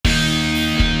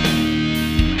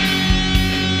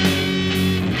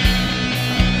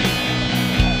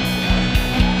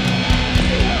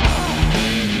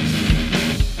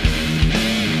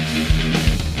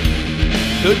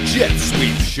The Jet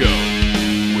Sweep Show.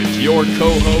 With your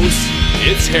co-hosts,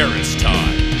 it's Harris Todd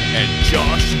and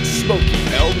Josh Smokey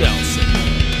L. Nelson.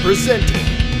 Presented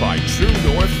by True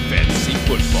North Fantasy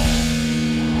Football.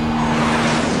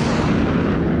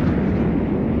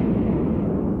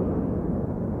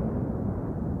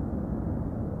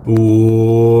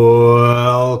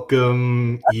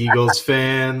 Welcome, Eagles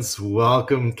fans.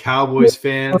 Welcome, Cowboys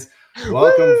fans.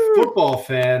 Welcome, football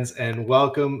fans. And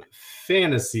welcome,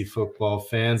 fantasy football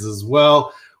fans as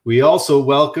well. We also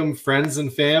welcome friends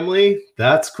and family.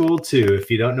 That's cool, too. If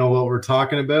you don't know what we're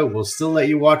talking about, we'll still let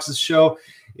you watch the show.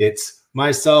 It's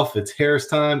myself, it's Harris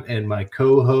time, and my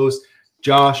co-host,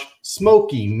 Josh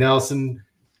Smokey Nelson.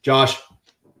 Josh,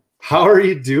 how are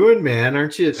you doing, man?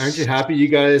 Aren't you happy you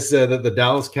guys that the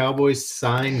Dallas Cowboys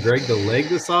signed Greg the Leg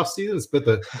this offseason? It's been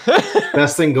the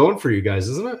best thing going for you guys,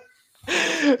 isn't it?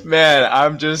 Man,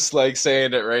 I'm just like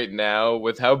saying it right now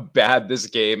with how bad this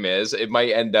game is. It might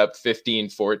end up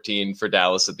 15-14 for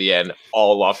Dallas at the end,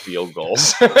 all off field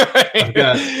goals.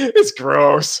 It's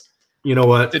gross. You know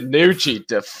what? DiNucci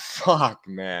to fuck,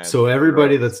 man. So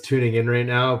everybody that's tuning in right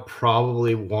now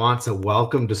probably wants a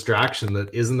welcome distraction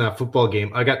that isn't that football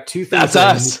game. I got two things. That's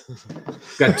us.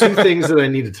 Got two things that I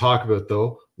need to talk about,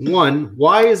 though. One,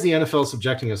 why is the NFL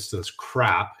subjecting us to this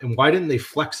crap? And why didn't they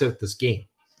flex out this game?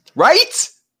 Right?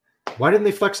 Why didn't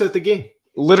they flex out the game?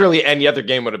 Literally any other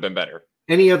game would have been better.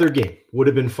 Any other game would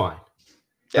have been fine.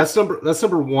 Yeah. That's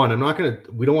number one.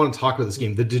 We don't want to talk about this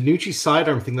game. The DiNucci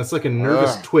sidearm thing, that's like a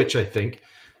nervous twitch, I think.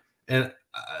 And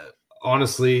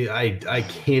honestly, I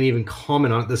can't even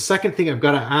comment on it. The second thing I've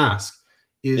got to ask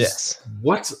is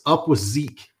what's up with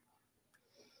Zeke?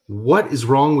 What is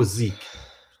wrong with Zeke?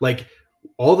 Like,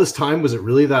 all this time, was it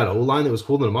really that O-line that was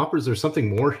holding him up, or is there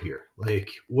something more here? Like,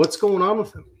 what's going on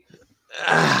with him?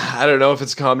 I don't know if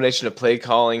it's a combination of play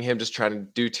calling, him just trying to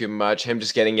do too much, him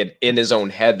just getting it in his own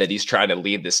head that he's trying to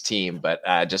lead this team, but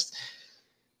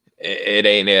it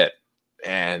ain't it.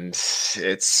 And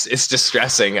it's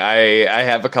distressing. I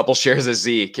have a couple shares of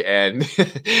Zeke, and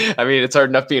I mean, it's hard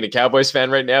enough being a Cowboys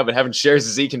fan right now, but having shares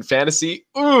of Zeke in fantasy,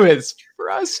 it's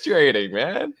frustrating,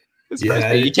 man. It's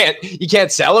frustrating. You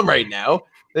can't sell him right now.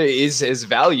 His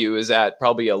value is at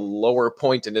probably a lower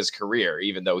point in his career,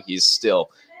 even though he's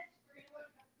still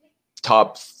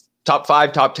top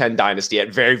 5, top 10 dynasty at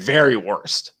very, very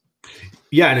worst.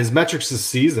 Yeah, and his metrics this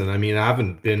season, I mean, I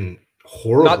haven't been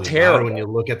horribly not terrible bad when you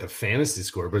look at the fantasy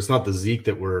score, but it's not the Zeke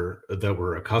that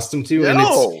we're accustomed to.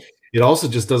 No. And it also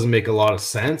just doesn't make a lot of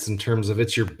sense in terms of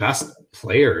it's your best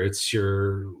player. It's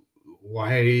your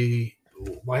why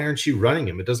aren't you running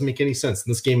him? It doesn't make any sense. And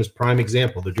this game is prime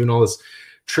example. They're doing all this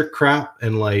trick crap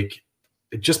and like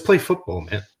just play football,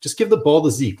 man. Just give the ball to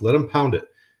Zeke, let him pound it.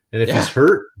 And if he's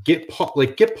hurt, get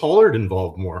Pollard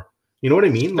involved more. You know what I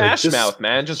mean? Smash mouth,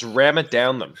 man. Just ram it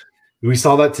down them. We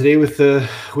saw that today with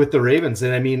the Ravens,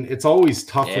 and I mean, it's always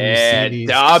tough when you see these.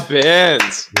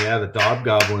 Dobbins. Yeah, the Dobb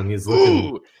Goblin.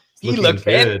 He looked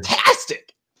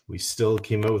fantastic. We still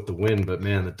came out with the win, but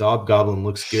man, the Dobb Goblin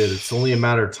looks good. It's only a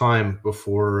matter of time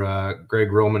before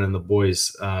Greg Roman and the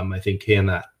boys, I think, hand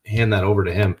that over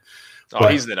to him.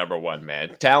 But he's the number one,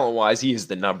 man. Talent-wise, he is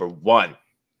the number one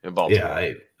in Baltimore.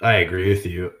 Yeah, I agree with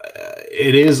you.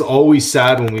 It is always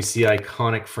sad when we see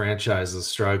iconic franchises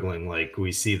struggling. Like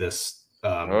we see this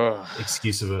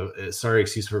excuse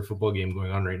for a football game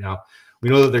going on right now. We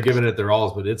know that they're giving it their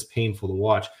alls, but it's painful to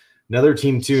watch. Another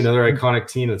team too, another iconic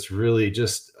team that's really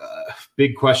just a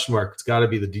big question mark. It's got to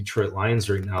be the Detroit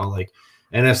Lions right now. Like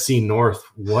NFC North,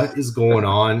 what is going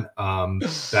on?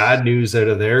 Bad news out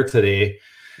of there today.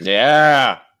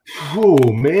 Yeah.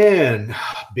 Oh man,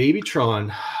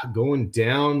 Babytron going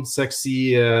down.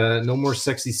 Sexy, no more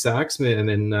sexy Saxman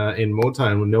in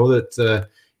Motown. We know that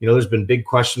there's been big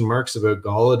question marks about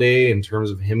Golladay in terms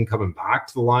of him coming back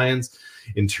to the Lions,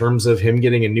 in terms of him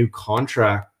getting a new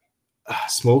contract.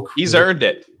 He's earned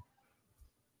it.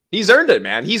 He's earned it,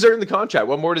 man. He's earned the contract.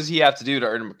 What more does he have to do to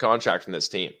earn a contract from this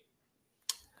team?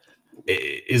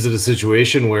 Is it a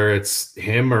situation where it's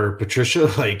him or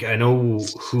Patricia? Like, I know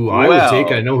who I would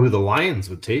take. I know who the Lions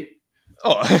would take.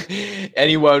 Oh,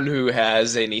 anyone who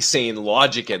has any sane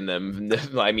logic in them.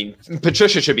 I mean,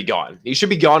 Patricia should be gone. He should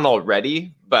be gone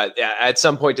already. But at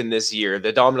some point in this year,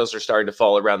 the dominoes are starting to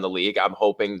fall around the league. I'm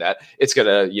hoping that it's going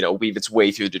to, weave its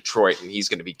way through Detroit and he's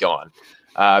going to be gone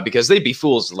because they'd be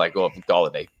fools to let go of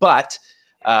Golladay. But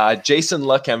Jason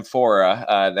LaCamfora,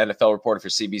 an NFL reporter for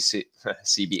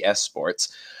CBS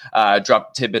Sports,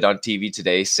 dropped a tidbit on TV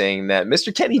today saying that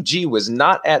Mr. Kenny G was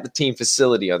not at the team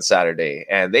facility on Saturday,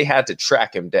 and they had to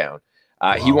track him down.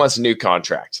 Wow. He wants a new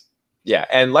contract. Yeah,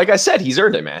 and like I said, he's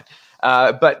earned it, man.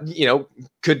 But,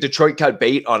 could Detroit cut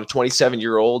bait on a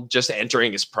 27-year-old just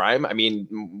entering his prime? I mean,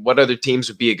 what other teams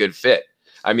would be a good fit?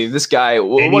 I mean, this guy...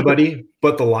 Anybody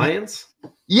but the Lions?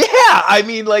 Yeah, I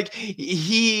mean,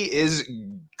 he is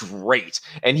great.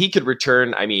 And he could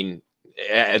return, I mean,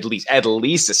 at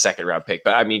least a second-round pick.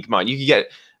 But, I mean, come on, you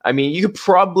could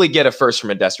probably get a first from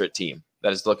a desperate team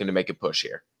that is looking to make a push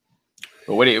here.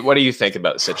 But what do you think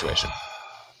about the situation?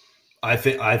 I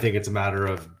think it's a matter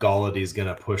of Galladay's going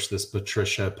to push this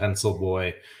Patricia Pencil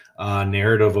Boy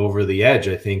narrative over the edge.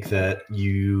 I think that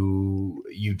you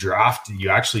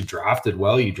actually drafted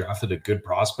well. You drafted a good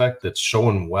prospect that's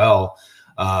showing well,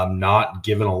 not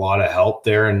given a lot of help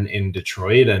there in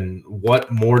Detroit. And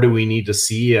what more do we need to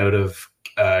see out of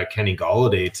Kenny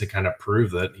Galladay to kind of prove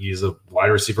that he's a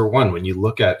wide receiver one? When you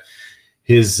look at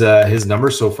his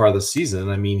numbers so far this season,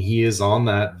 I mean, he is on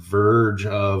that verge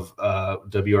of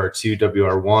WR2,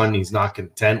 WR1. He's not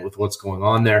content with what's going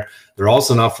on there. They're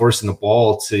also not forcing the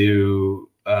ball to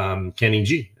Kenny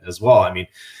G as well. I mean,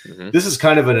 This is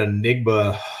kind of an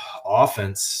enigma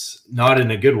offense, not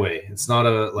in a good way. It's not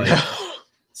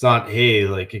it's not, hey,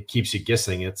 it keeps you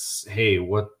guessing. It's, hey,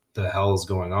 what the hell is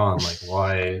going on?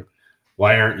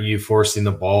 Why aren't you forcing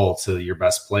the ball to your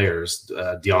best players?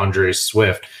 DeAndre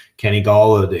Swift, Kenny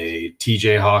Galladay,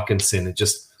 TJ Hawkinson. It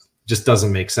just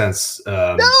doesn't make sense.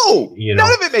 None of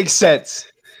it makes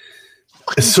sense.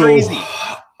 So crazy.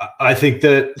 I think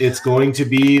that it's going to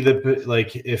be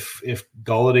if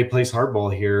Galladay plays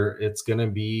hardball here, it's gonna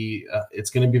be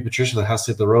Patricia that has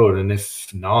to hit the road, and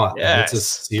if not, then it's a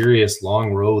serious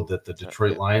long road that the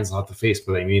Detroit Lions will have to face.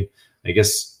 But I mean, I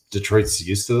guess Detroit's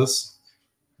used to this.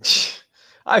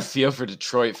 I feel for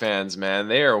Detroit fans, man.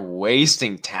 They are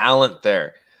wasting talent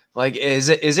there. Is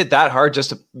it that hard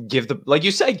just to give the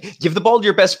ball to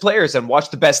your best players and watch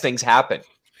the best things happen?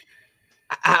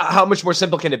 How much more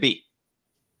simple can it be?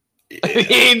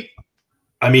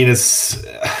 I mean, it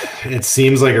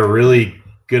seems like a really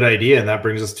good idea, and that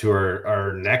brings us to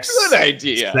our next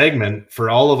segment for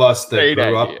all of us that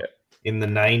grew up in the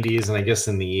 90s and I guess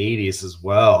in the 80s as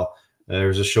well. There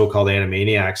was a show called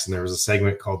Animaniacs, and there was a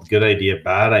segment called Good Idea,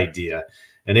 Bad Idea.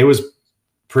 And it was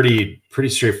pretty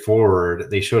straightforward.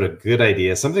 They showed a good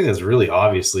idea, something that's really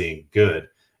obviously good.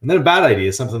 And then a bad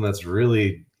idea, something that's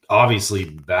really obviously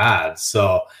bad.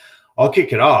 So I'll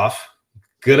kick it off.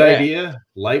 Good idea,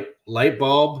 light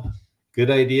bulb. Good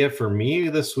idea for me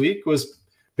this week was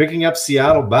picking up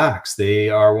Seattle backs. They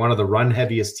are one of the run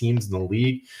heaviest teams in the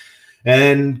league.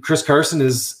 And Chris Carson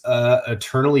is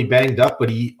eternally banged up, but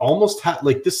he almost had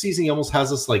this season. He almost has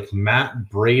this Matt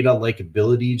Breida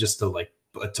ability just to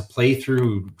play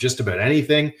through just about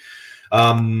anything.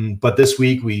 But this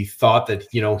week we thought that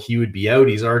he would be out.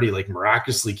 He's already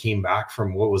miraculously came back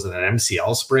from what was it, an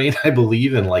MCL sprain, I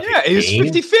believe, in it was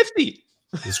 50-50.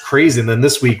 It's crazy. And then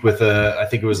this week with I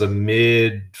think it was a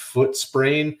mid-foot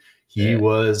sprain, he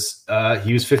was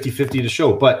 50-50 to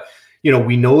show, but.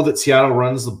 We know that Seattle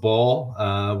runs the ball.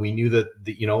 We knew that,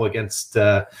 against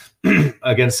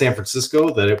against San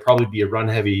Francisco, that it'd probably be a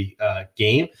run-heavy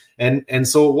game, and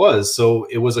so it was. So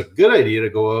it was a good idea to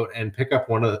go out and pick up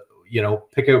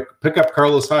pick up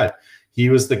Carlos Hyde. He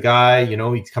was the guy.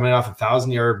 He's coming off a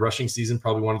 1,000-yard rushing season,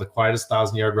 probably one of the quietest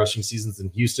 1,000-yard rushing seasons in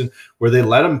Houston, where they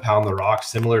let him pound the rock,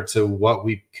 similar to what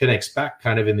we can expect,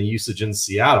 kind of in the usage in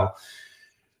Seattle.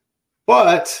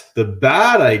 But the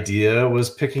bad idea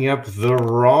was picking up the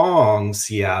wrong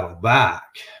Seattle back.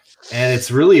 And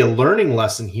it's really a learning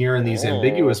lesson here in these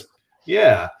ambiguous.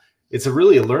 Yeah, it's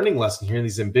really a learning lesson here in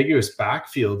these ambiguous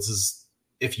backfields is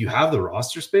if you have the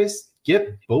roster space,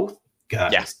 get both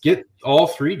guys, get all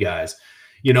three guys.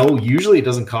 Usually it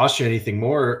doesn't cost you anything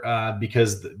more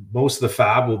because most of the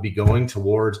fab will be going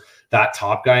towards that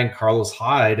top guy in Carlos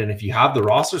Hyde. And if you have the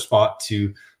roster spot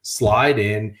to slide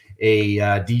in a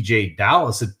DJ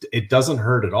Dallas, it doesn't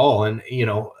hurt at all. And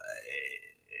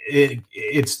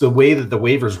it's the way that the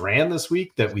waivers ran this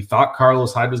week that we thought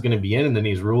Carlos Hyde was going to be in, and then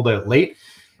he's ruled out late,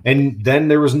 and then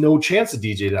there was no chance that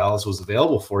DJ Dallas was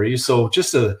available for you. So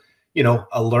just a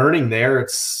learning there.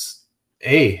 It's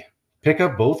pick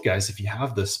up both guys if you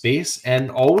have the space, and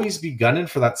always be gunning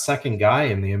for that second guy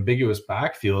in the ambiguous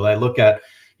backfield. I look at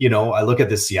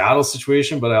the Seattle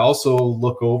situation, but I also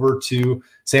look over to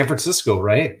San Francisco,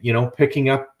 right? Picking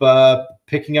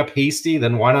up Hasty,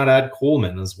 then why not add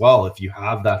Coleman as well if you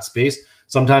have that space?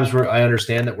 Sometimes I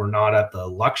understand that we're not at the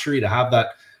luxury to have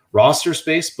that roster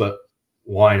space, but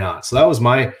why not? So that was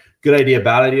my good idea,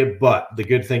 bad idea. But the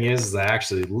good thing is I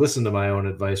actually listened to my own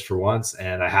advice for once,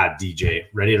 and I had DJ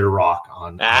ready to rock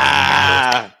on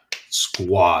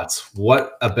squads.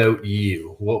 What about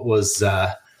you? What was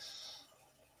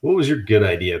What was your good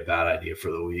idea, bad idea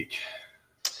for the week?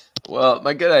 Well,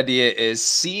 my good idea is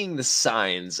seeing the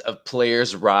signs of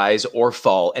players rise or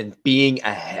fall and being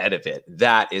ahead of it.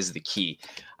 That is the key.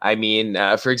 I mean,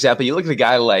 for example, you look at a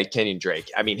guy like Kenyon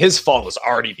Drake. I mean, his fall has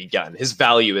already begun. His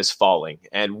value is falling.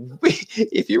 And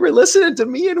if you were listening to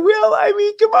me and Will, I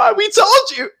mean, come on, we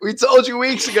told you. We told you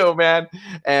weeks ago, man.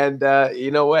 And you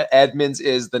know what? Edmonds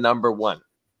is the number one.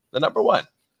 The number one.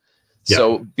 Yeah.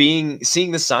 So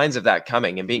seeing the signs of that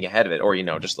coming and being ahead of it, or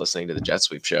just listening to the Jet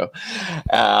Sweep show,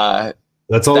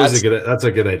 that's always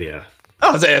a good idea.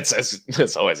 Oh,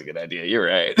 that's always a good idea. You're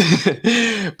right.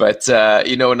 But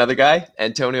another guy,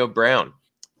 Antonio Brown.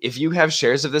 If you have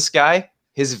shares of this guy,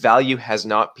 his value has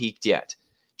not peaked yet.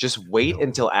 Just wait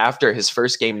until after his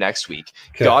first game next week.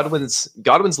 Okay.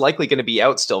 Godwin's likely going to be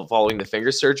out still following the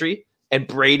finger surgery, and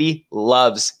Brady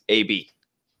loves AB.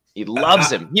 He loves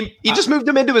him. He just moved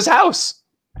him into his house.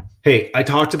 Hey, I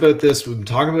talked about this. We've been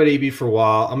talking about AB for a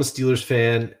while. I'm a Steelers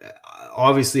fan.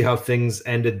 Obviously, how things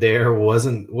ended there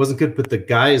wasn't good, but the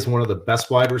guy is one of the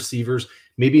best wide receivers,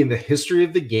 maybe in the history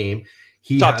of the game.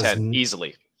 Top 10,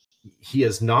 easily. He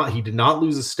did not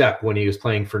lose a step when he was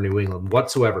playing for New England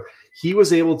whatsoever. He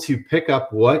was able to pick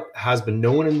up what has been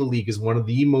known in the league as one of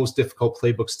the most difficult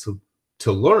playbooks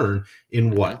to learn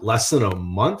in less than a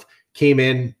month. Came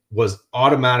in, was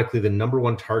automatically the number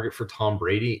one target for Tom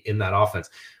Brady in that offense.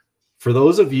 For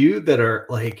those of you that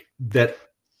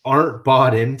aren't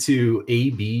bought into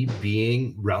AB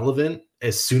being relevant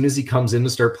as soon as he comes in to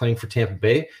start playing for Tampa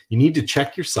Bay, you need to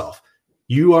check yourself.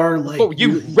 You are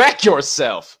you wreck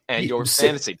yourself and your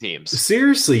fantasy teams.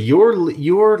 Seriously, you're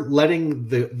letting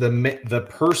the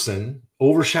person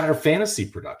overshadow fantasy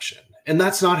production. And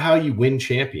that's not how you win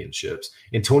championships.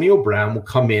 Antonio Brown will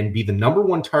come in, be the number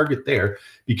one target there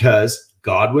because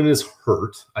Godwin is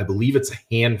hurt. I believe it's a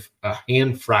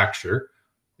hand fracture.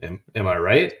 Am I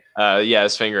right? Yeah,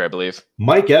 his finger, I believe.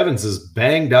 Mike Evans is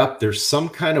banged up. There's some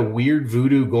kind of weird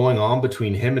voodoo going on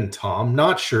between him and Tom.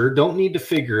 Not sure. Don't need to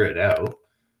figure it out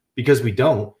because we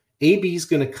don't. AB's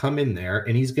going to come in there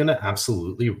and he's going to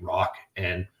absolutely rock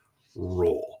and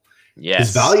roll. Yes.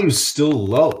 His value is still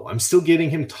low. I'm still getting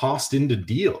him tossed into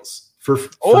deals for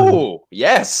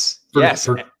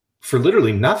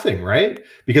literally nothing, right?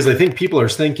 Because I think people are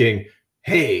thinking,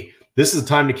 hey, this is the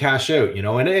time to cash out,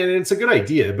 and it's a good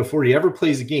idea before he ever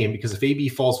plays a game, because if AB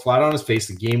falls flat on his face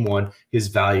in game one, his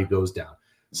value goes down.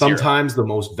 Sometimes the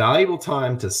most valuable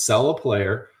time to sell a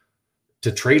player,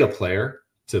 to trade a player,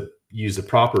 to use the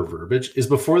proper verbiage, is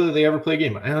before they ever play a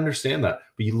game. I understand that.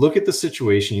 But you look at the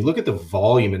situation, you look at the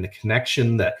volume and the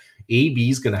connection that AB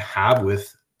is going to have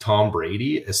with Tom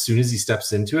Brady as soon as he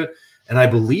steps into it. And I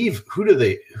believe who do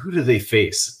they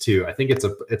face too? I think it's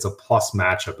a plus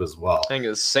matchup as well. I think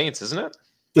it's Saints, isn't it?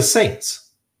 The Saints.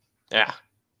 Yeah.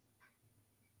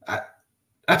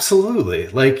 Absolutely.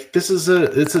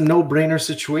 It's a no-brainer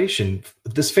situation.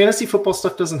 This fantasy football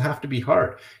stuff doesn't have to be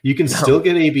hard. You can still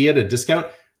get AB at a discount.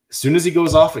 As soon as he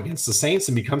goes off against the Saints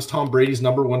and becomes Tom Brady's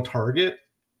number one target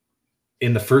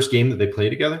in the first game that they play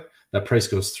together, that price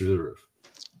goes through the roof.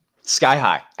 Sky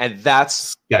high. And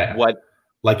that's what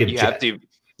you have to.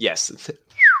 Yes.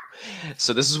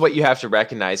 So this is what you have to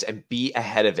recognize and be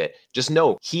ahead of it. Just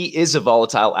know he is a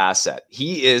volatile asset.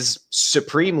 He is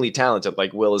supremely talented,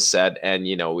 like Will has said, and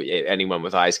anyone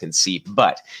with eyes can see,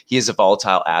 but he is a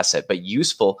volatile asset, but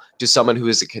useful to someone who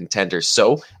is a contender.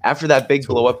 So after that big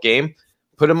blow-up game,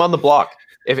 put him on the block.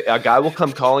 If a guy will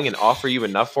come calling and offer you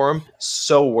enough for him,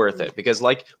 so worth it. Because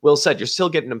like Will said, you're still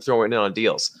getting him thrown in on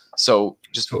deals. So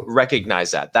just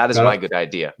recognize that. That is my good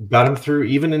idea. Got him through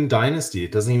even in Dynasty.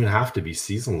 It doesn't even have to be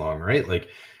season long, right? Like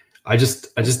I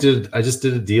just did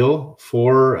a deal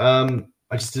for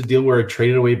where I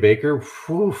traded away Baker.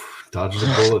 Whew, dodged a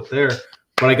bullet there.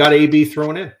 But I got AB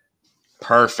thrown in.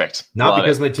 Perfect. Not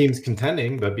because my team's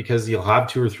contending, but because you'll have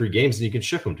 2 or 3 games and you can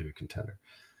ship them to a contender.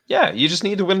 Yeah, you just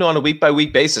need to win on a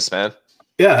week-by-week basis, man.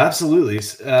 Yeah, absolutely.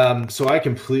 So I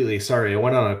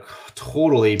went on a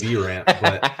total AB rant,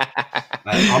 but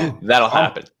that'll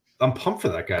happen. I'm pumped for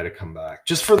that guy to come back,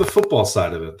 just for the football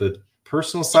side of it. The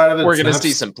personal side of it, we're going to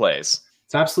see some plays.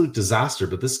 It's an absolute disaster,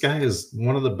 but this guy is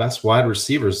one of the best wide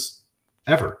receivers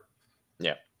ever.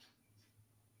 Yeah.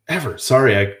 Ever.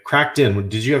 Sorry, I cracked in.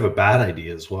 Did you have a bad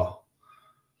idea as well?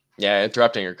 Yeah,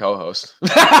 interrupting your co-host.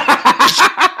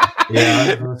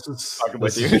 Yeah,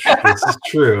 this is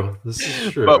true. This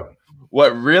is true. But what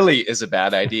really is a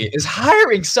bad idea is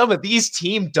hiring some of these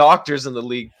team doctors in the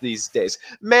league these days.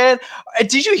 Man,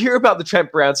 did you hear about the Trent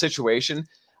Brown situation?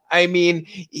 I mean,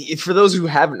 for those who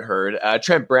haven't heard,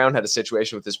 Trent Brown had a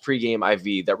situation with his pregame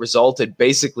IV that resulted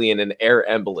basically in an air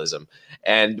embolism.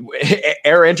 And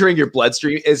air entering your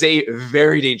bloodstream is a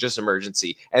very dangerous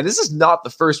emergency. And this is not the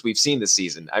first we've seen this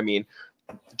season. I mean,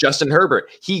 Justin Herbert,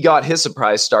 he got his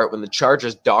surprise start when the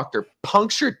Chargers doctor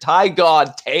punctured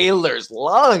Tyrod Taylor's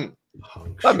lung.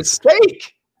 A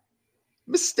mistake.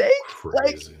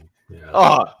 Crazy.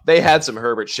 They had some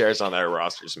Herbert shares on their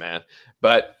rosters, man.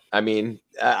 But I mean,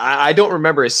 I don't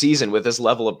remember a season with this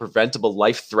level of preventable,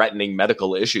 life-threatening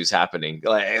medical issues happening.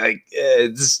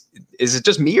 Is it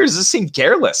just me, or does this seem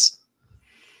careless?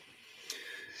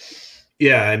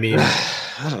 Yeah, I mean,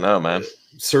 I don't know, man.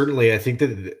 Certainly, I think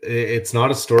that it's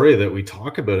not a story that we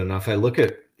talk about enough. I look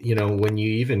at, when you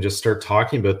even just start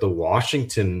talking about the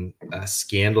Washington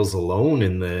scandals alone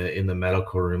in the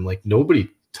medical room, like nobody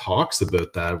talks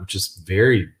about that, which is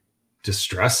very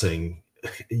distressing.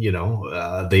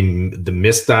 The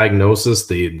misdiagnosis,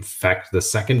 the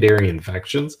secondary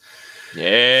infections,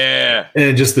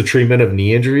 and just the treatment of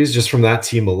knee injuries just from that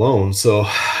team alone. So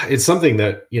it's something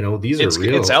that these are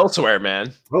real. It's elsewhere,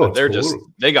 man.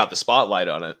 They got the spotlight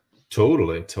on it.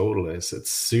 Totally.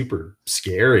 It's super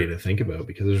scary to think about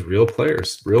because there's real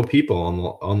players, real people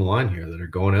on the line here that are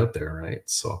going out there, right?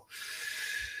 So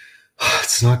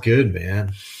it's not good,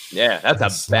 man. Yeah,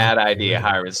 that's a bad idea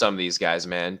hiring some of these guys,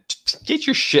 man. Get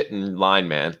your shit in line,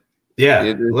 man. Yeah,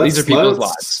 these are people's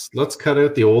lives. Let's cut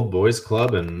out the old boys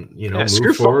club and move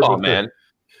screw forward, football, man.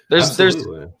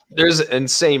 There's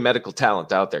insane medical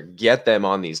talent out there. Get them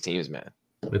on these teams, man.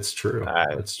 It's true.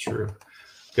 It's true.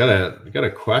 Got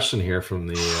a question here from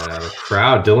the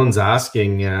crowd. Dylan's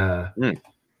asking,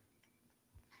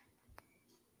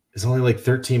 is only like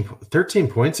 13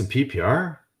 points in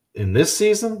PPR in this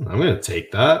season? I'm going to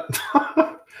take that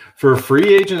for a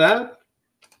free agent ad.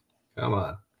 Come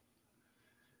on.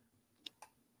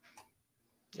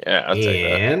 Yeah, I'll take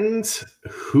that. And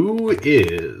who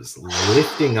is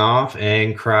lifting off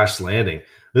and crash landing?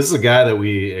 This is a guy that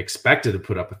we expected to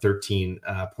put up a 13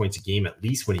 points a game at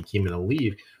least when he came in the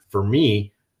league. For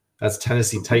me, that's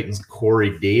Tennessee Titans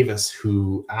Corey Davis,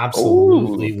 who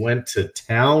absolutely went to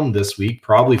town this week,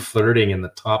 probably flirting in the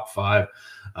top 5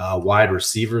 wide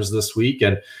receivers this week.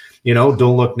 And,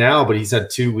 don't look now, but he's had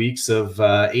 2 weeks of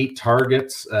 8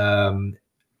 targets.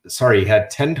 He had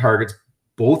 10 targets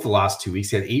both the last 2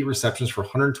 weeks. He had 8 receptions for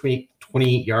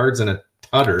 128 yards and a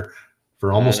tutter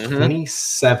for almost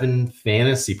 27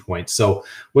 fantasy points. So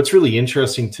what's really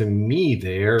interesting to me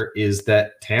there is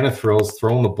that Tannethill's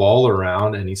throwing the ball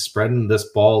around and he's spreading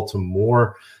this ball to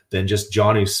more than just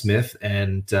Jonnu Smith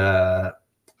and our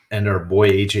boy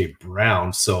AJ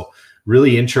Brown. So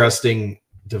really interesting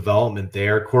development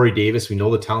there. Corey Davis, we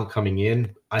know the talent coming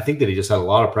in. I think that he just had a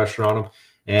lot of pressure on him.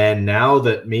 And now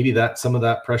that maybe some of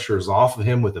that pressure is off of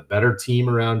him with a better team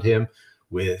around him,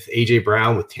 with AJ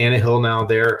Brown, with Tannehill now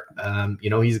there,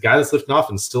 he's a guy that's lifting off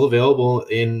and still available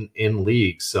in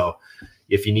league. So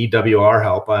if you need WR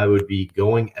help, I would be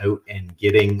going out and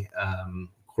getting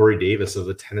Corey Davis of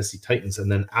the Tennessee Titans, and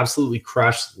then absolutely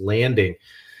crash landing.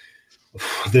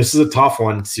 This is a tough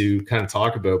one to kind of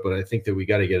talk about, but I think that we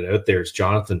got to get it out there. It's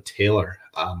Jonathan Taylor.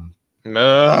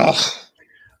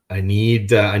 I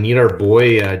need our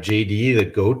boy JD, the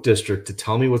GOAT District, to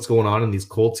tell me what's going on in these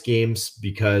Colts games,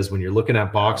 because when you're looking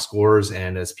at box scores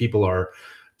and as people are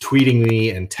tweeting me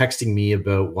and texting me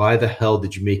about why the hell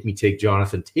did you make me take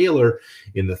Jonathan Taylor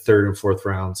in the 3rd and 4th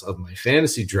rounds of my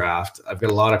fantasy draft, I've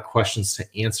got a lot of questions to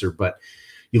answer. But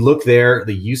you look there,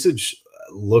 the usage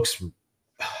looked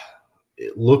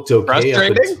okay.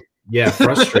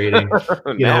 Frustrating? Frustrating.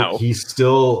 He's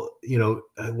still,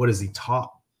 what is he,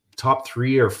 top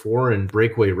 3 or 4 in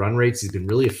breakaway run rates. He's been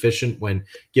really efficient when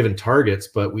given targets,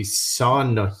 but we saw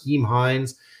Naheem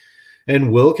Hines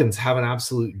and Wilkins have an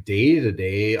absolute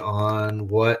day-to-day on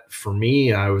what, for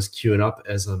me, I was queuing up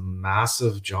as a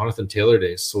massive Jonathan Taylor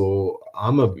day. So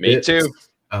I'm a bit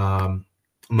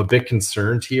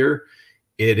concerned here.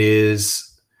 It is,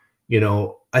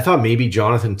 I thought maybe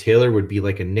Jonathan Taylor would be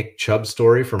like a Nick Chubb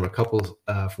story from a couple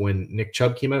when Nick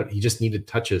Chubb came out. He just needed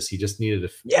touches. He just needed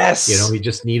he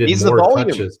just needed more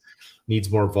touches, needs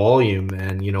more volume.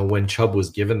 And, when Chubb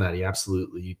was given that, he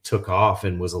absolutely took off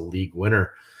and was a league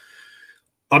winner.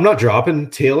 I'm not dropping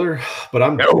Taylor, but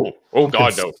I'm no.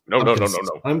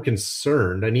 I'm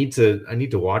concerned. I need to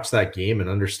watch that game and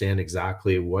understand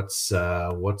exactly what's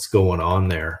going on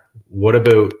there. What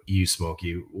about you,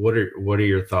 Smokey? What are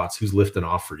your thoughts? Who's lifting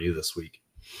off for you this week?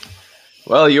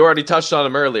 Well, you already touched on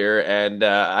him earlier, and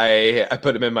I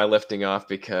put him in my lifting off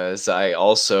because I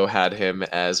also had him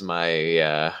as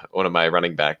my one of my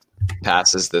running back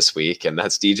passes this week, and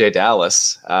that's DJ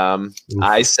Dallas.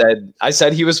 I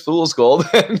said he was fool's gold,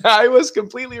 and I was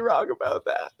completely wrong about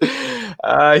that.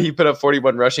 He put up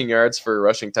 41 rushing yards for a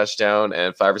rushing touchdown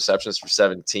and 5 receptions for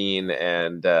 17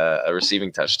 and a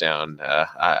receiving touchdown.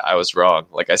 I was wrong.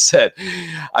 Like I said,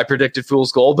 I predicted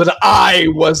fool's gold, but I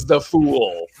was the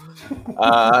fool.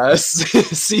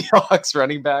 Seahawks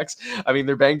running backs. I mean,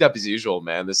 they're banged up as usual,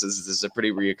 man. This is a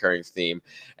pretty reoccurring theme,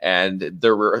 and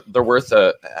they're worth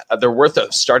a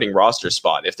starting roster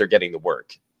spot if they're getting the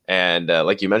work. And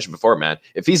like you mentioned before, man,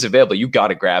 if he's available, you got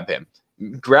to grab him.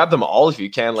 Grab them all if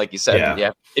you can, like you said.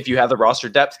 Yeah, if you have the roster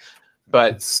depth,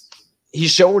 but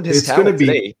he's shown his talent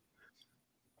today.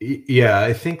 Yeah,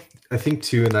 I think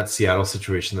too in that Seattle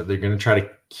situation that they're going to try to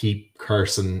keep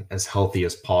Carson as healthy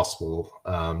as possible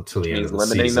till the end of the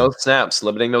season. Limiting those snaps,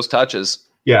 limiting those touches.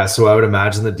 Yeah, so I would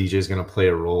imagine that DJ is going to play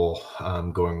a role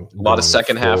going a lot of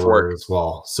second half work as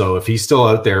well. So if he's still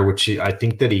out there, which I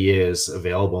think that he is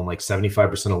available in like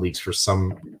 75% of leagues for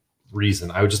some reason,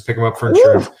 I would just pick him up for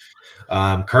insurance.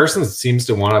 Carson seems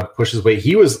to want to push his weight.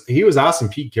 He was asking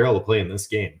Pete Carroll to play in this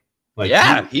game.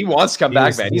 Like, he wants to come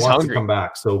back, man. He's hungry to come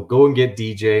back. So go and get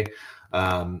DJ.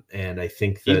 And I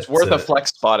think that he's worth a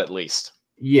flex spot at least.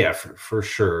 Yeah, for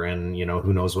sure. And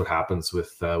who knows what happens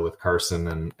with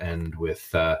Carson and with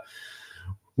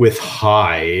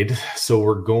Hyde. So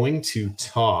we're going to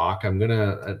talk. I'm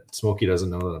gonna. Smokey doesn't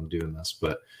know that I'm doing this,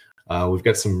 but we've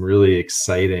got some really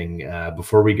exciting.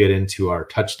 Before we get into our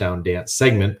touchdown dance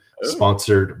segment,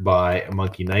 sponsored by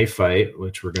Monkey Knife Fight,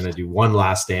 which we're gonna do one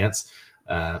last dance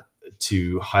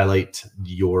to highlight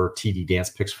your TD dance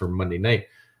picks for Monday night.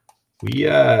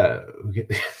 Yeah, look at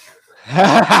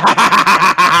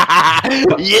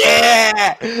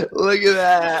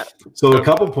that. So a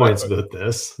couple points about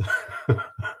this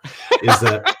is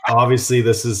that obviously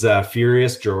this is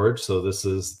Furious George. So this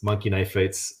is Monkey Knife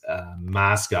Fight's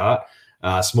mascot.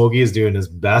 Smokey is doing his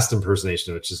best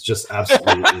impersonation, which is just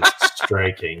absolutely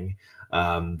striking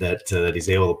that he's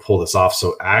able to pull this off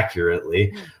so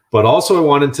accurately. But also I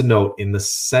wanted to note in the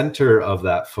center of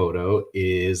that photo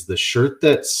is the shirt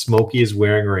that Smokey is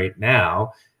wearing right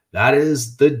now. That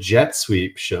is the Jet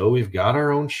Sweep show. We've got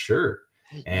our own shirt.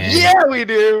 And yeah, we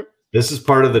do. This is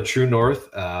part of the True North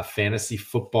Fantasy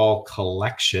Football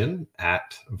Collection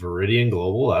at Viridian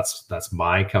Global. That's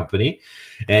my company.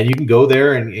 And you can go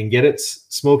there and get it.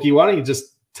 Smokey, why don't you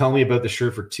just tell me about the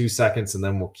shirt for 2 seconds, and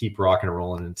then we'll keep rocking and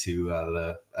rolling into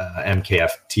the MKF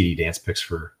TD dance picks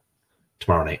for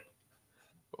tomorrow night.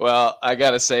 Well, I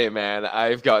gotta say, man,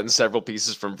 I've gotten several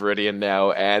pieces from Viridian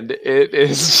now, and it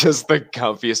is just the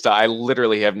comfiest. I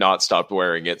literally have not stopped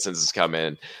wearing it since it's come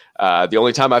in. The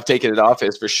only time I've taken it off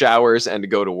is for showers and to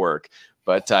go to work.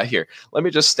 But here, let me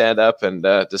just stand up and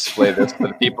display this for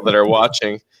the people that are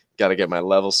watching. Got to get my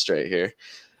level straight here.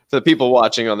 For the people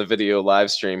watching on the video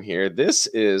live stream here, this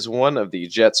is one of the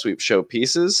Jet Sweep show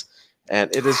pieces,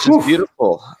 and it is just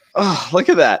beautiful. Oh, look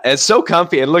at that. And it's so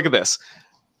comfy, and look at this.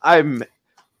 I'm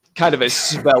kind of a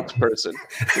svelte person.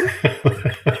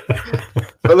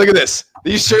 But look at this.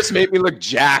 These shirts make me look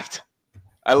jacked.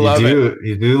 I love it.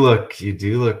 You do look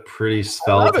pretty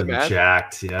svelte and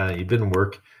jacked. Yeah, you've been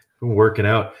working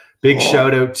out. Big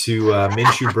shout out to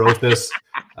Minshew Brothus,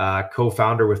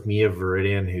 co-founder with me of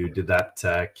Viridian, who did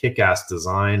that kick-ass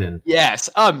design. And yes,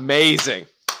 amazing.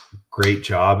 Great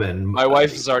job. And my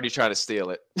wife is already trying to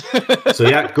steal it. So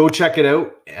yeah, go check it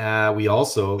out. We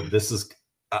also, this is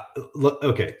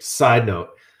okay. Side note,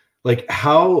 like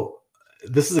how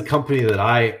this is a company that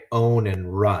I own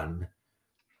and run.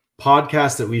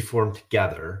 Podcast that we formed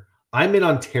together. I'm in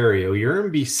Ontario. You're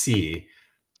in BC.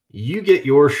 You get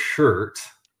your shirt,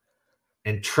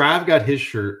 and Trav got his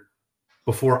shirt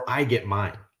before I get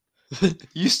mine.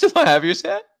 You still don't have yours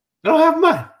yet? I don't have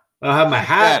mine. I don't have my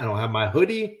hat. I don't have my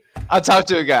hoodie. I'll talk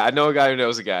to a guy. I know a guy who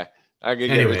knows a guy.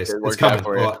 Anyways, it's coming.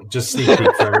 Well, just sneak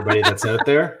peek for everybody that's out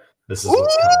there. This is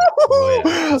what's coming. Oh,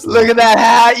 yeah. Look at that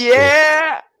hat.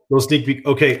 Yeah. Little sneak peek.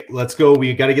 Okay, let's go.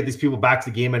 We got to get these people back to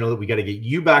the game. I know that we got to get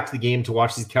you back to the game to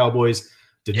watch these Cowboys.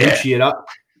 DiNucci it up.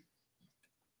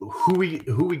 Who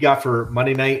we got for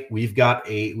Monday night? We've got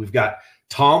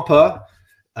Tampa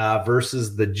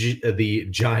versus the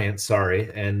Giants.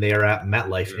 Sorry, and they are at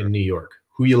MetLife in New York.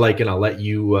 Who you liking? I'll let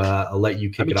you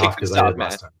kick it off because I did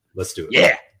last time. Let's do it.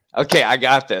 Yeah. Okay, I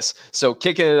got this. So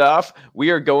kicking it off, we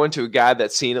are going to a guy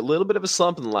that's seen a little bit of a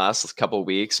slump in the last couple of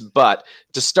weeks, but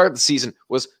to start the season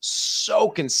was so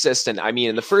consistent. I mean,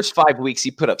 in the first 5 weeks, he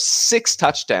put up 6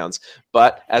 touchdowns,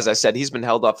 but as I said, he's been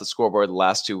held off the scoreboard the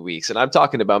last 2 weeks, and I'm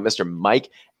talking about Mr. Mike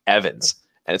Evans,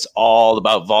 and it's all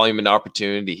about volume and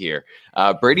opportunity here.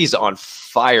 Brady's on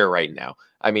fire right now.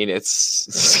 I mean,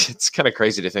 it's kind of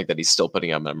crazy to think that he's still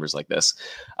putting up numbers like this.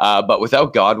 But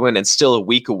without Godwin and still a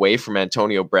week away from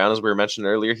Antonio Brown, as we were mentioning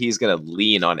earlier, he's going to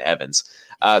lean on Evans.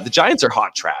 The Giants are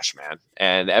hot trash, man.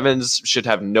 And Evans should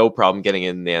have no problem getting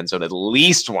in the end zone at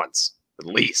least once. At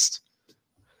least.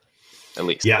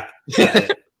 Yeah.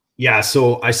 Yeah,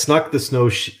 so I snuck the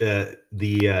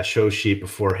show sheet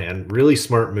beforehand. Really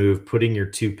smart move, putting your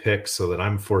 2 picks so that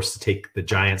I'm forced to take the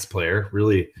Giants player.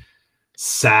 Really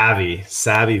savvy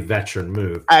veteran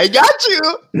move. I got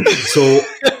you. So,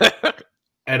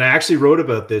 and I actually wrote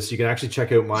about this. You can actually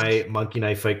check out my Monkey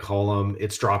Knife Fight column.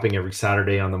 It's dropping every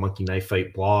Saturday on the Monkey Knife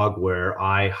Fight blog, where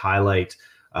I highlight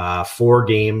 4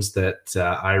 games that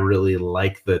I really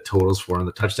like the totals for and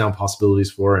the touchdown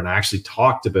possibilities for. And I actually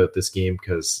talked about this game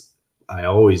because I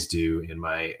always do in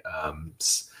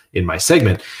my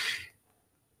segment.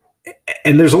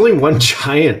 And there's only one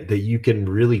Giant that you can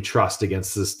really trust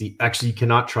against this. Actually, you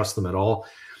cannot trust them at all.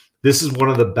 This is one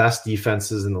of the best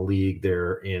defenses in the league.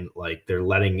 They're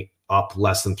letting up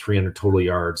less than 300 total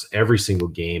yards every single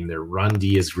game. Their run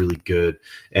D is really good,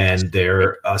 and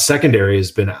their secondary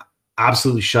has been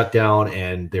absolutely shut down.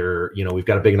 And we've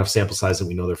got a big enough sample size that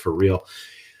we know they're for real.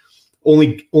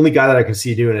 Only guy that I can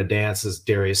see doing a dance is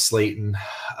Darius Slayton.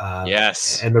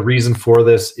 Yes. And the reason for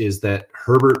this is that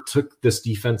Herbert took this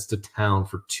defense to town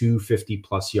for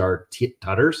 250-plus yard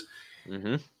tutters.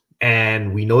 Mm-hmm.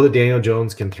 And we know that Daniel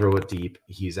Jones can throw it deep.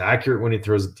 He's accurate when he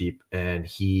throws it deep, and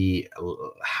he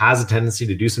has a tendency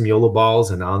to do some YOLO balls.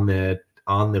 And on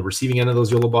the receiving end of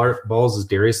those YOLO balls is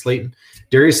Darius Slayton.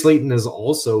 Darius Slayton is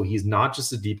also, he's not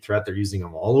just a deep threat. They're using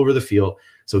him all over the field.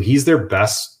 So he's their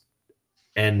best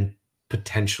and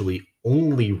potentially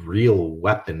only real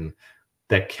weapon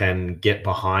that can get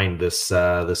behind this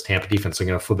Tampa defense. So I'm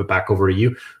going to flip it back over to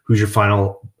you. Who's your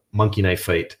final Monkey Knife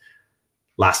Fight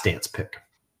last dance pick?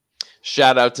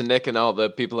 Shout out to Nick and all the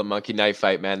people at Monkey Knife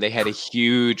Fight, man. They had a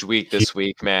huge week this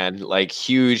week, man. Like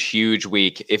huge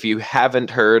week. If you haven't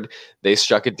heard, they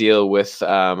struck a deal with,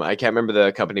 I can't remember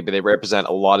the company, but they represent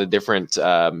a lot of different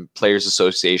players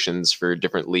associations for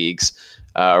different leagues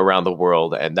around the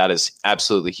world. And that is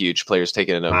absolutely huge. Players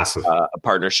taking a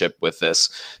partnership with this.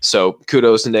 So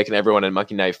kudos to Nick and everyone at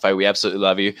Monkey Knife Fight. We absolutely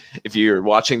love you. If you're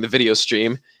watching the video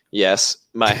stream, yes,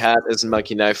 my hat is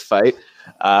Monkey Knife Fight.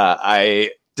 I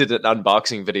did an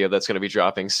unboxing video that's going to be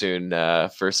dropping soon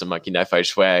for some Monkey Knife Fight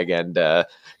swag and a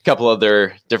couple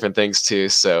other different things too.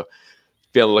 So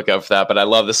be on the lookout for that. But I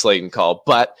love the Slayton call.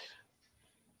 But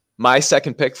my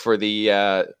second pick for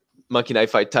the Monkey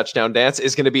Knife Fight touchdown dance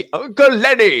is going to be Uncle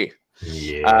Lenny.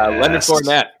 Yes. Leonard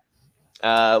Fournette.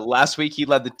 Last week, he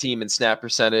led the team in snap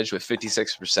percentage with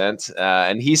 56%,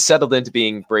 and he's settled into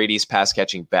being Brady's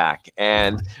pass-catching back.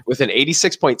 And with an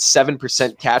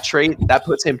 86.7% catch rate, that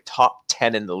puts him top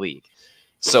 10 in the league.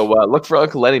 So look for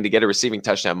Uncle Lenny to get a receiving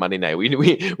touchdown Monday night.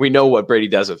 We know what Brady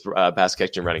does with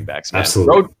pass-catching running backs, man.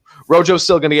 Absolutely. Rojo's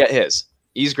still going to get his.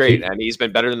 He's great, and he's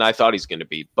been better than I thought he's going to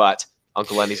be, but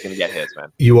Uncle Lenny's going to get his,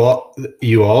 man. You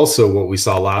also, what we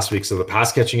saw last week, so the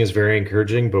pass catching is very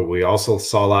encouraging, but we also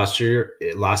saw last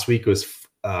week was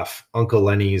Uncle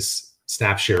Lenny's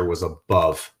snap share was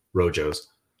above Rojo's.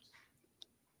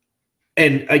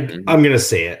 And I'm going to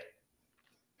say it.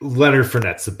 Leonard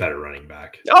Fournette's a better running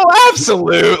back. Oh,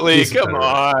 absolutely. Come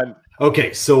on.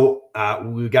 Okay, so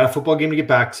we've got a football game to get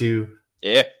back to.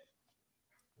 Yeah.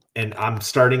 And I'm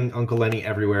starting Uncle Lenny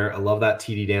everywhere. I love that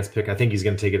TD dance pick. I think he's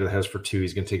going to take it to the house for 2.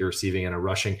 He's going to take a receiving and a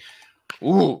rushing.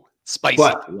 Ooh, spicy.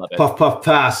 But puff, puff,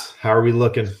 pass. How are we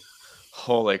looking?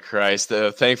 Holy Christ.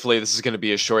 Thankfully, this is going to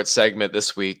be a short segment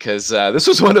this week because this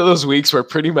was one of those weeks where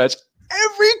pretty much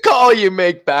every call you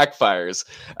make backfires.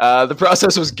 The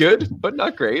process was good, but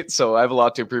not great. So I have a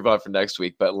lot to improve on for next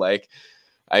week. But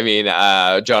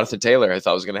Jonathan Taylor, I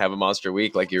thought was going to have a monster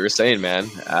week, like you were saying, man.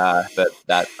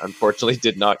 That unfortunately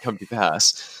did not come to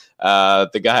pass.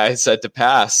 The guy I said to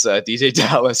pass, DJ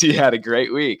Dallas, he had a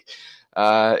great week.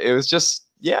 It was just,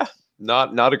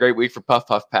 not a great week for Puff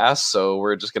Puff Pass. So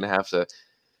we're just going to have to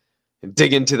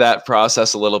dig into that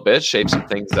process a little bit, shape some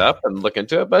things up, and look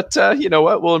into it. But you know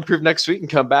what? We'll improve next week and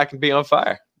come back and be on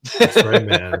fire. That's right,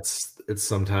 man. It's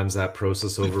sometimes that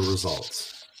process over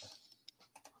results.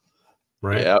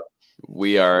 Right. Yeah,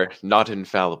 we are not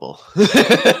infallible.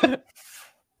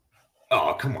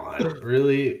 Oh, come on.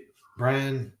 Really,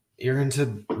 Brian? You're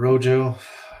into Rojo?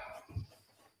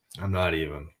 I'm not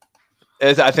even.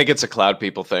 I think it's a cloud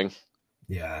people thing.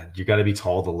 Yeah, you got to be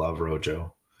tall to love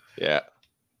Rojo. Yeah.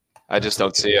 I just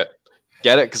don't see it.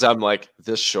 Get it? Because I'm like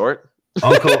this short.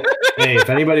 Uncle, hey, if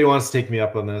anybody wants to take me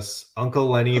up on this, Uncle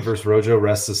Lenny versus Rojo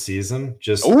rest of the season.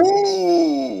 Just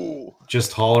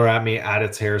holler at me at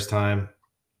It's Hair's Time.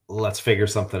 let's figure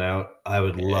something out. I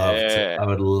would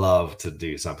love to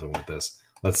do something with this.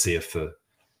 Let's see if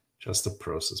just the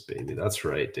process, baby. That's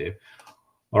right, Dave.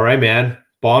 All right, man.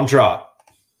 Bomb drop.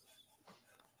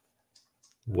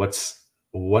 What's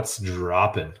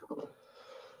dropping?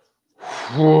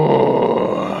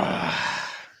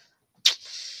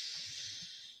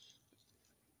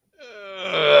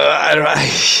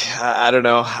 I don't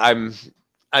know.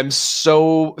 I'm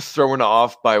so thrown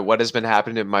off by what has been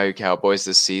happening to my Cowboys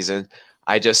this season.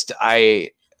 I've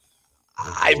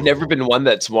never been one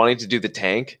that's wanting to do the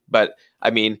tank, but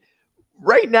I mean,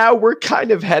 right now we're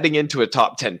kind of heading into a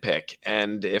top 10 pick.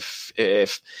 And if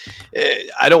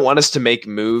I don't want us to make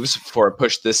moves for a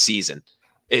push this season,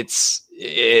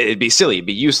 it'd be silly, it'd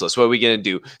be useless. What are we going to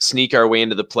do? Sneak our way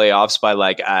into the playoffs by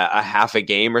like a half a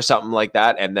game or something like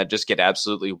that, and then just get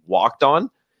absolutely walked on?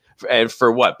 And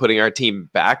for what? Putting our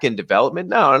team back in development?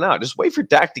 No. Just wait for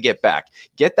Dak to get back.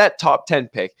 Get that top 10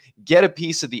 pick. Get a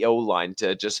piece of the O-line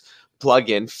to just plug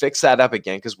in, fix that up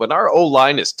again. Because when our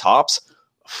O-line is tops,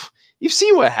 you've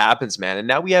seen what happens, man. And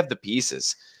now we have the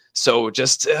pieces. So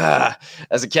just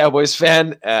as a Cowboys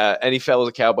fan, any fellow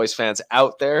Cowboys fans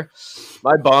out there,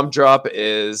 my bomb drop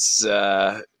is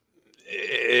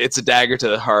it's a dagger to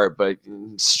the heart, but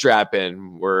strap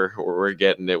in. We're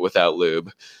getting it without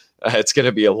lube. It's going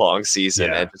to be a long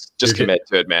season, and just commit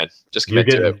to it, man. Just commit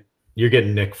to it. You're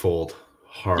getting Nick Fold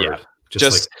hard. Yeah,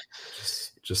 just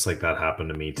like that happened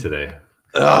to me today.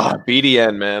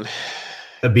 BDN, man.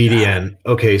 A BDN.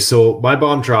 Okay, so my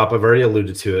bomb drop, I've already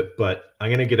alluded to it, but I'm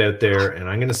going to get out there and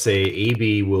I'm going to say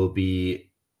AB will be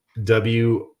a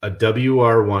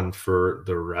WR1 for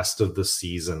the rest of the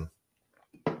season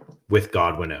with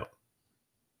Godwin out.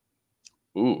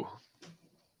 Ooh.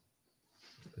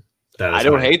 I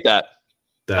don't hate that.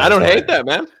 I don't hate that,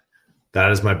 man.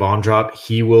 That is my bomb drop.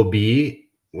 He will be,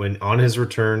 when on his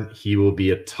return, he will be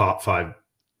a top 5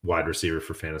 wide receiver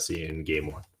for fantasy in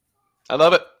game 1. I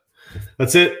love it.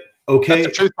 That's it. Okay.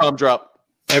 That's a truth bomb drop.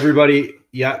 Everybody,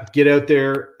 get out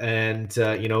there and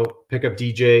pick up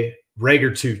DJ.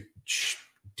 Rager too.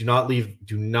 Do not leave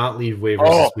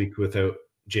waivers this week without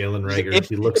Jalen Rager.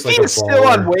 He looks like a baller. Still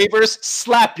on waivers,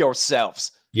 slap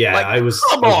yourselves. Yeah,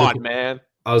 come on, man.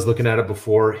 I was looking at it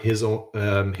before. His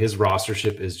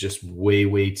rostership is just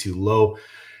way too low.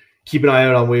 Keep an eye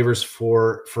out on waivers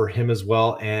for him as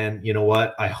well. And you know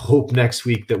what? I hope next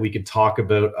week that we can talk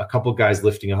about a couple guys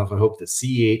lifting off. I hope that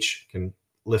CH can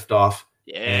lift off.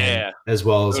 Yeah. As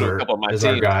well as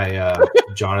our guy,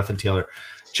 Jonathan Taylor.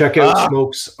 Check out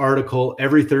Smoke's article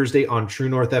every Thursday on True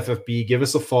North FFB. Give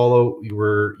us a follow.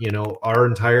 Our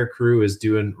entire crew is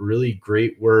doing really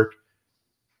great work.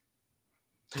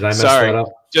 Did I mess that up?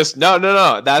 Just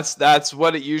no. That's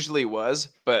what it usually was,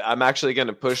 but I'm actually going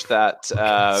to push that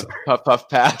puff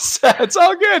pass. It's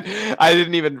all good. I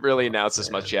didn't even really announce this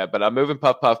much yet, but I'm moving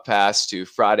puff pass to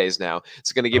Fridays now.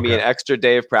 It's going to give me an extra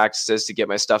day of practices to get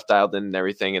my stuff dialed in and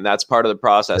everything, and that's part of the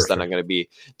process that I'm going to be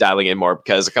dialing in more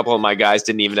because a couple of my guys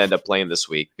didn't even end up playing this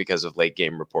week because of late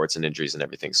game reports and injuries and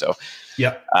everything. So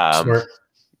smart.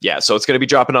 Yeah, so it's going to be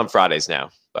dropping on Fridays now.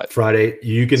 But Friday,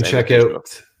 you can check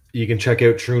out. You can check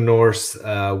out True North's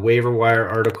waiver wire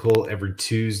article every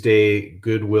Tuesday.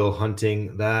 Goodwill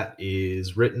Hunting, that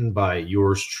is written by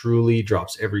yours truly,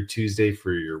 drops every Tuesday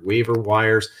for your waiver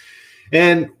wires.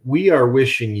 And we are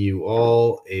wishing you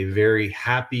all a very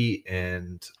happy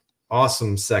and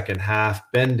awesome second half.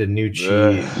 Bend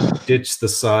DiNucci, ditch the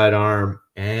sidearm.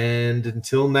 And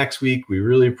until next week, we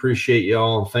really appreciate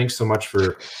y'all. And thanks so much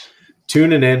for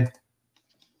tuning in.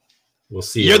 We'll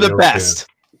see you. You're the best. Soon.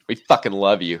 We fucking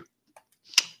love you.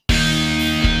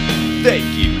 Thank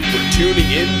you for tuning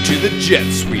in to the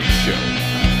Jet Sweep Show.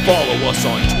 Follow us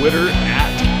on Twitter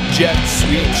at Jet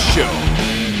Sweep Show.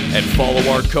 And follow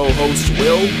our co-host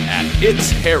Will at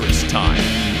It's Harris Time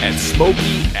and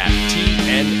Smokey at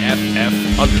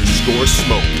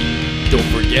TNFF_Smokey.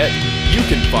 Don't forget, you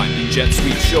can find the Jet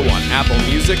Sweep Show on Apple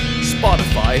Music,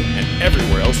 Spotify, and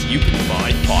everywhere else you can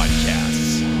find podcasts.